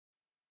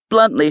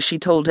Bluntly, she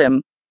told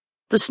him,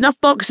 "The snuff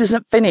box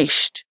isn't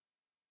finished."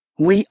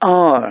 "We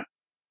are."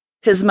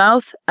 His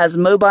mouth, as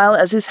mobile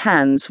as his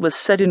hands, was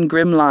set in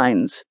grim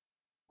lines.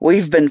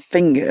 "We've been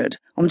fingered.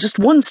 I'm just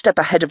one step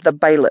ahead of the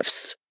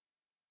bailiffs."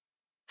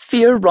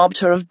 Fear robbed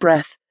her of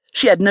breath.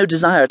 She had no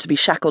desire to be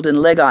shackled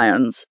in leg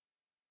irons.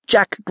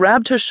 Jack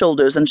grabbed her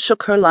shoulders and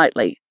shook her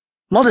lightly.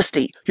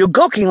 "Modesty, you're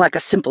gawking like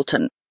a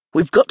simpleton.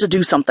 We've got to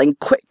do something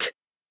quick."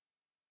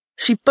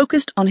 She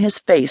focused on his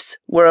face,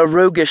 where a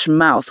roguish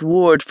mouth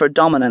warred for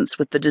dominance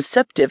with the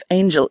deceptive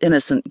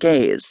angel-innocent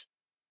gaze.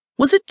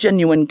 Was it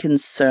genuine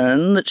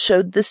concern that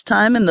showed this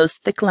time in those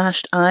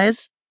thick-lashed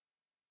eyes?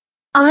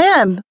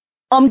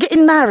 I'm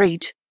getting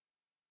married."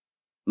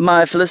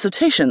 "My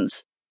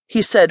felicitations,"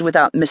 he said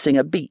without missing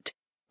a beat,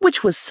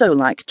 which was so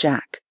like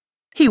Jack.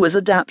 He was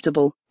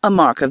adaptable, a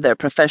mark of their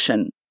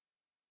profession.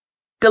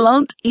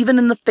 Gallant even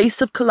in the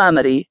face of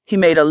calamity, he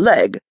made a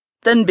leg,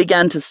 then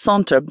began to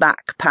saunter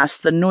back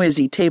past the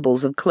noisy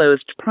tables of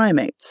clothed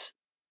primates.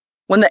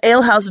 When the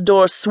alehouse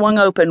door swung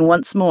open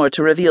once more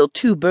to reveal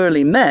two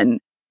burly men,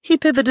 he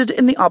pivoted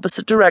in the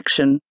opposite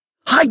direction.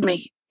 "Hide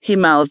me," he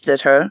mouthed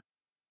at her.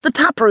 "The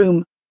tap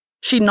room."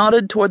 She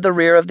nodded toward the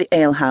rear of the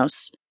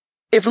alehouse.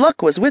 If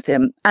luck was with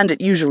him, and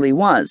it usually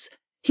was,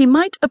 he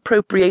might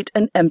appropriate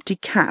an empty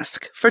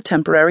cask for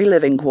temporary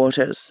living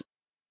quarters.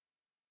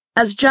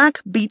 As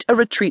Jack beat a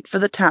retreat for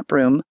the tap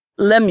room,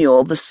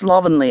 Lemuel, the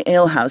slovenly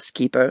alehouse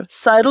keeper,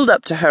 sidled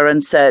up to her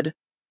and said,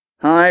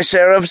 "High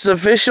Sheriff's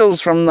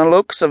officials from the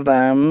looks of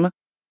them."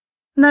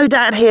 "No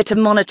doubt here to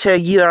monitor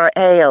your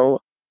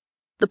ale."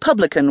 The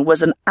publican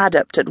was an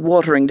adept at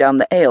watering down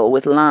the ale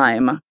with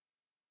lime.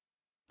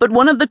 But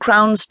one of the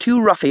Crown's two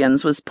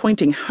ruffians was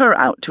pointing her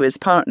out to his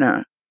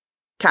partner.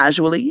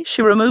 Casually,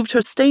 she removed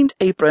her stained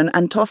apron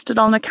and tossed it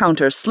on a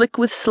counter slick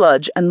with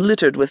sludge and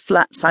littered with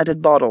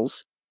flat-sided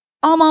bottles.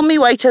 "I'm on me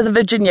way to the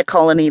Virginia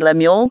colony,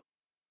 Lemuel."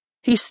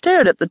 He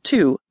stared at the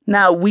two,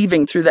 now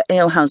weaving through the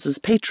alehouse's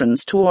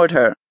patrons toward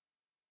her.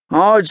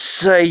 "I'd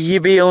say ye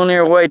be on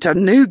your way to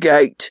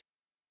Newgate."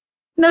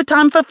 "No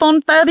time for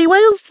fun fare thee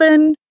wales,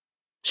 then."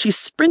 She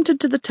sprinted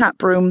to the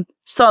tap room,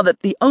 saw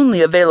that the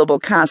only available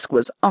cask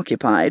was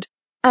occupied,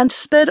 and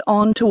sped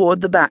on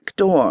toward the back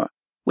door,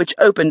 which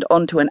opened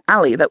onto an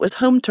alley that was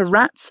home to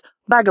rats,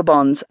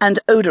 vagabonds, and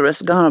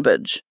odorous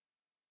garbage.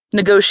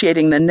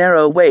 Negotiating the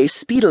narrow way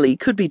speedily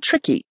could be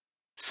tricky.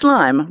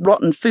 Slime,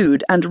 rotten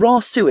food, and raw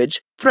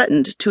sewage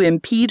threatened to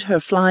impede her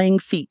flying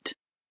feet.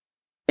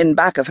 In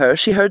back of her,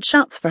 she heard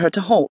shouts for her to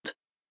halt.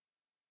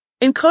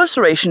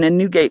 Incarceration in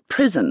Newgate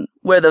Prison,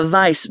 where the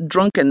vice,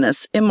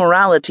 drunkenness,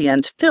 immorality,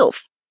 and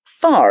filth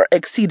far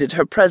exceeded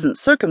her present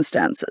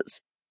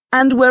circumstances,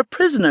 and where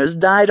prisoners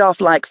died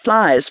off like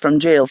flies from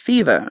jail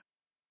fever.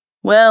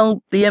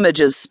 Well, the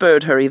images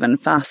spurred her even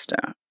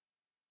faster.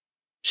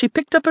 She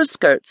picked up her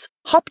skirts,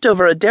 hopped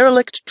over a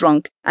derelict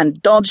drunk,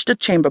 and dodged a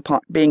chamber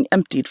pot being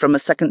emptied from a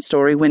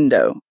second-story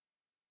window.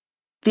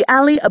 The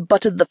alley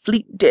abutted the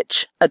Fleet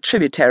Ditch, a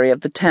tributary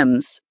of the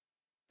Thames.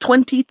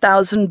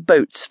 20,000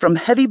 boats, from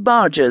heavy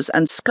barges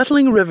and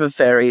scuttling river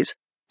ferries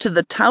to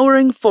the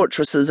towering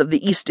fortresses of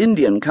the East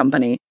Indian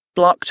Company,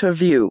 blocked her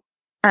view,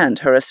 and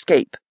her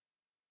escape.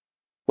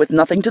 With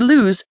nothing to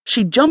lose,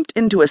 she jumped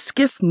into a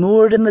skiff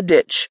moored in the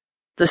ditch.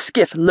 The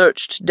skiff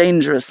lurched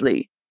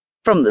dangerously.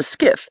 From the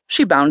skiff,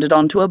 she bounded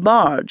onto a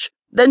barge.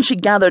 Then she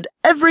gathered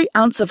every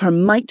ounce of her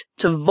might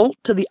to vault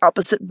to the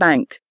opposite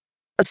bank.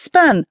 A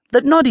span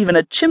that not even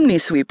a chimney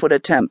sweep would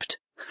attempt.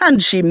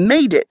 And she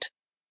made it.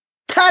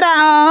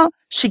 "Ta-da!"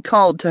 she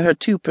called to her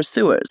two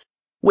pursuers,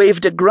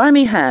 waved a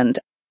grimy hand,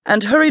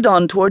 and hurried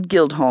on toward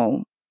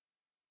Guildhall.